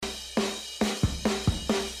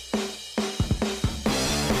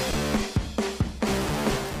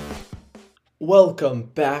Welcome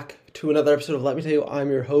back to another episode of Let Me Tell You.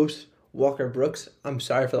 I'm your host, Walker Brooks. I'm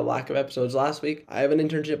sorry for the lack of episodes last week. I have an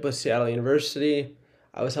internship with Seattle University.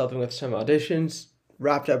 I was helping with some auditions,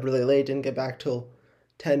 wrapped up really late, didn't get back till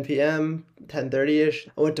 10 p.m., 10:30ish.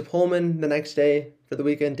 I went to Pullman the next day for the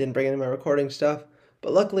weekend, didn't bring any of my recording stuff.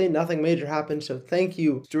 But luckily, nothing major happened, so thank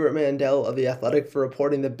you, Stuart Mandel of The Athletic, for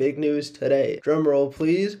reporting the big news today. Drum roll,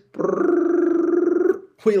 please.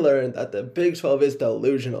 We learned that the Big 12 is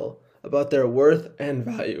delusional about their worth and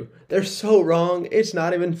value. They're so wrong, it's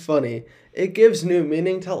not even funny. It gives new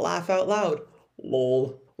meaning to laugh out loud.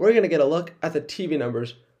 Lol. We're going to get a look at the TV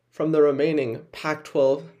numbers from the remaining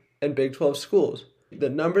Pac-12 and Big 12 schools. The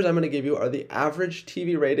numbers I'm going to give you are the average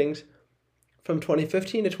TV ratings from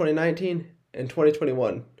 2015 to 2019 and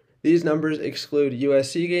 2021. These numbers exclude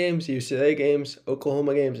USC games, UCLA games,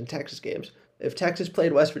 Oklahoma games, and Texas games. If Texas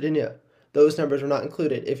played West Virginia, those numbers were not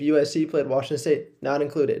included. If USC played Washington State, not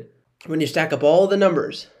included. When you stack up all the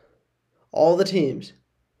numbers, all the teams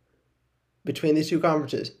between these two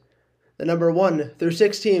conferences, the number 1 through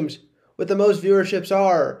 6 teams with the most viewerships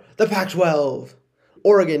are the Pac-12.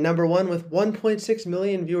 Oregon, number 1 with 1.6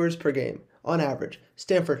 million viewers per game on average.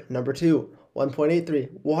 Stanford, number 2, 1.83.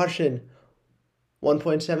 Washington,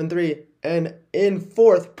 1.73. And in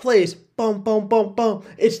 4th place,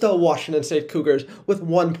 it's the Washington State Cougars with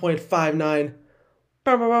 1.59.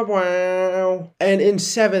 And in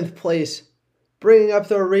 7th place, bringing up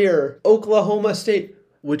the rear, Oklahoma State,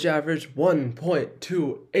 which averaged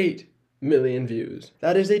 1.28 million views.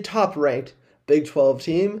 That is a top-ranked Big 12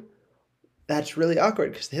 team. That's really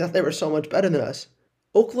awkward because they thought they were so much better than us.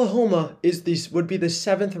 Oklahoma would be the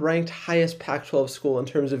 7th ranked highest Pac-12 school in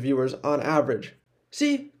terms of viewers on average.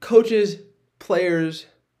 See, coaches, players,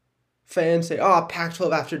 fans say,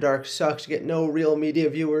 Pac-12 After Dark sucks. You get no real media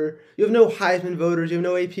viewer. You have no Heisman voters. You have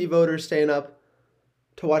no AP voters staying up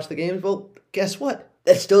to watch the games. Well, guess what?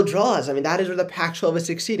 That still draws. That is where the Pac-12 is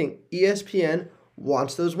succeeding. ESPN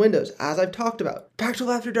wants those windows, as I've talked about.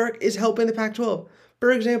 Pac-12 After Dark is helping the Pac-12.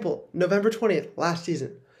 For example, November 20th, last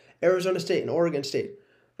season, Arizona State and Oregon State,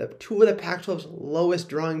 the two of the Pac-12's lowest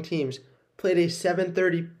drawing teams, played a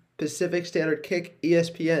 7:30 Pacific Standard kick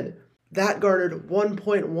ESPN. That garnered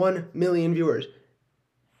 1.1 million viewers.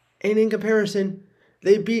 And in comparison,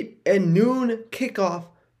 they beat a noon kickoff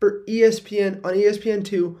for ESPN on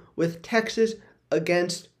ESPN2 with Texas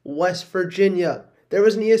against West Virginia. There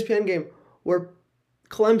was an ESPN game where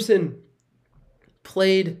Clemson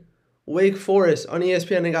played Wake Forest on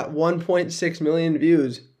ESPN and got 1.6 million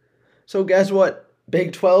views. So guess what?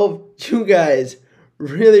 Big 12, you guys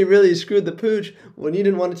really screwed the pooch when you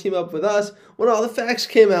didn't want to team up with us when all the facts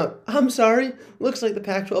came out. I'm sorry. Looks like the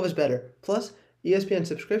Pac-12 is better. Plus, ESPN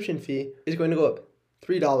subscription fee is going to go up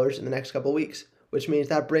 $3 in the next couple weeks, which means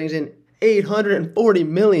that brings in $840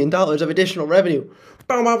 million of additional revenue.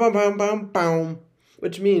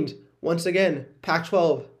 Which means, once again,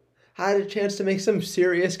 Pac-12 had a chance to make some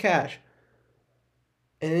serious cash.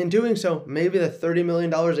 And in doing so, maybe the $30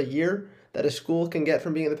 million a year that a school can get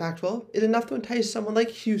from being in the Pac-12 is enough to entice someone like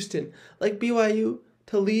Houston, like BYU,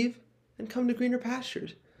 to leave and come to greener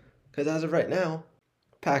pastures. Because as of right now,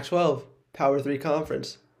 Pac-12, Power 3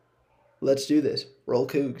 conference. Let's do this. Roll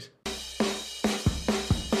Cougs.